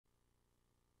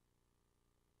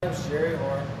My name's Jerry,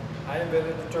 or I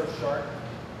invented the turf shark.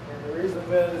 And the reason I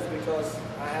invented it is because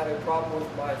I had a problem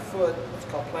with my foot. It's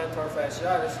called plantar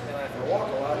fasciitis, and if I walk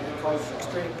a lot, it causes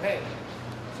extreme pain.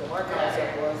 So my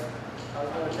concept was I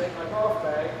was going to take my golf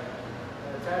bag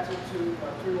and attach it to my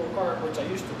three-wheel cart, which I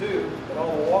used to do, but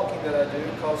all the walking that I do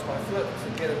caused my foot to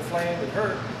get inflamed and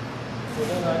hurt. So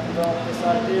then I developed this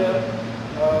idea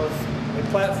of a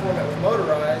platform that was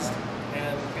motorized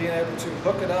and being able to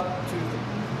hook it up to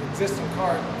the existing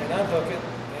cart and unhook it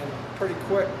and pretty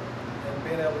quick and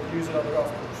being able to use it on the golf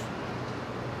course.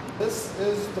 This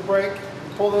is the brake.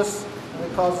 You pull this and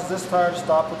it causes this tire to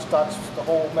stop, which stops the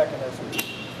whole mechanism.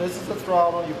 This is the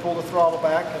throttle. You pull the throttle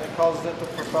back and it causes it to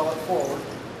propel it forward.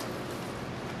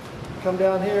 You come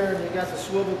down here and you got the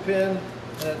swivel pin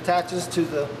and it attaches to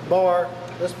the bar.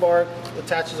 This bar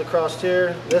attaches across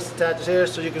here. This attaches here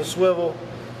so you can swivel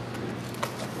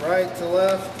right to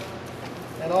left.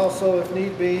 And also, if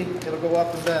need be, it'll go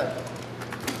up and down.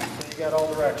 So you got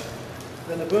all directions.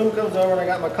 Then the boom comes over and I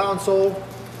got my console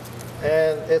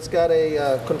and it's got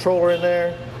a controller in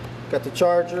there. Got the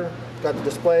charger, got the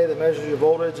display that measures your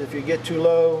voltage. If you get too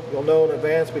low, you'll know in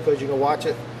advance because you can watch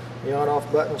it. The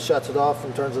on-off button shuts it off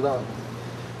and turns it on.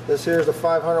 This here is a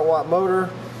 500 watt motor.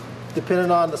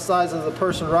 Depending on the size of the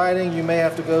person riding, you may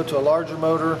have to go to a larger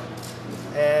motor,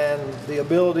 and the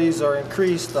abilities are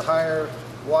increased the higher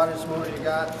wattage motor you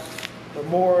got, the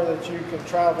more that you can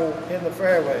travel in the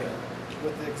fairway.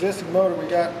 With the existing motor we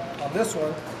got on this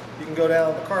one, you can go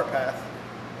down the cart path,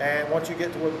 and once you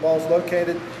get to where the ball's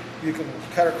located, you can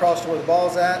cut across to where the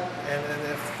ball's at, and then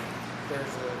if there's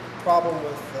a problem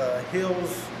with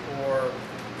hills or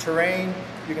terrain,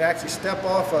 you can actually step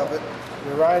off of it.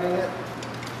 You're riding it,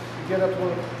 you get up to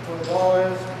where the ball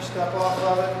is, you step off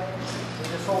of it, and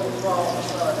just hold the throttle on the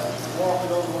side and walk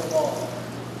it over where the ball is.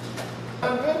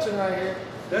 Invention right here.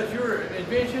 That's your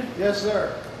invention? Yes,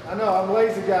 sir. I know, I'm a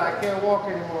lazy guy. I can't walk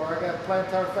anymore. I got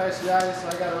plantar fasciitis, so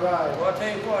I got to ride. Well, I'll tell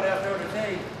you what, after the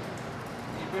day,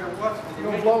 you better watch it. You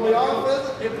gonna blow me off, is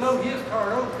it? It blew his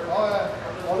car over. Oh, yeah.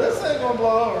 Well, this ain't gonna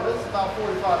blow over. This is about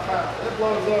 45 pounds. It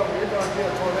blows over. You're gonna get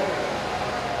a tornado.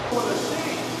 For the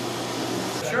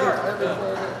seat. Sure.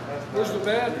 Where's the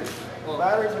batteries? Well,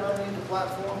 batteries are underneath the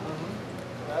platform.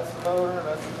 That's the motor, and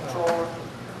that's the controller.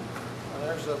 And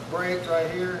there's the brake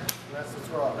right here, and that's the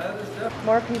throttle.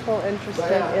 More people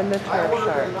interested in the turf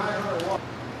shark.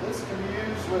 This can be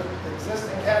used with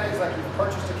existing caddies, like you've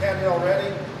purchased a caddy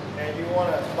already, and you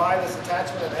want to buy this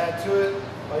attachment and add to it.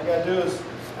 All you got to do is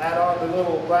add on the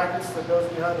little brackets that goes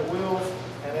behind the wheels,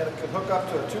 and then it can hook up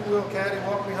to a two-wheel caddy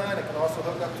walk behind. It can also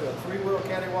hook up to a three-wheel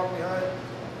caddy walk behind.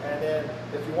 And then,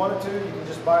 if you wanted to, you can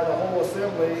just buy the whole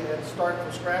assembly and start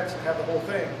from scratch and have the whole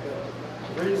thing.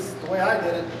 But the way I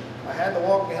did it, I had the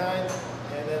walk behind,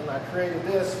 and then I created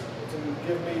this to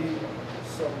give me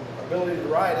some ability to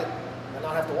ride it and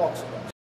not have to walk so much.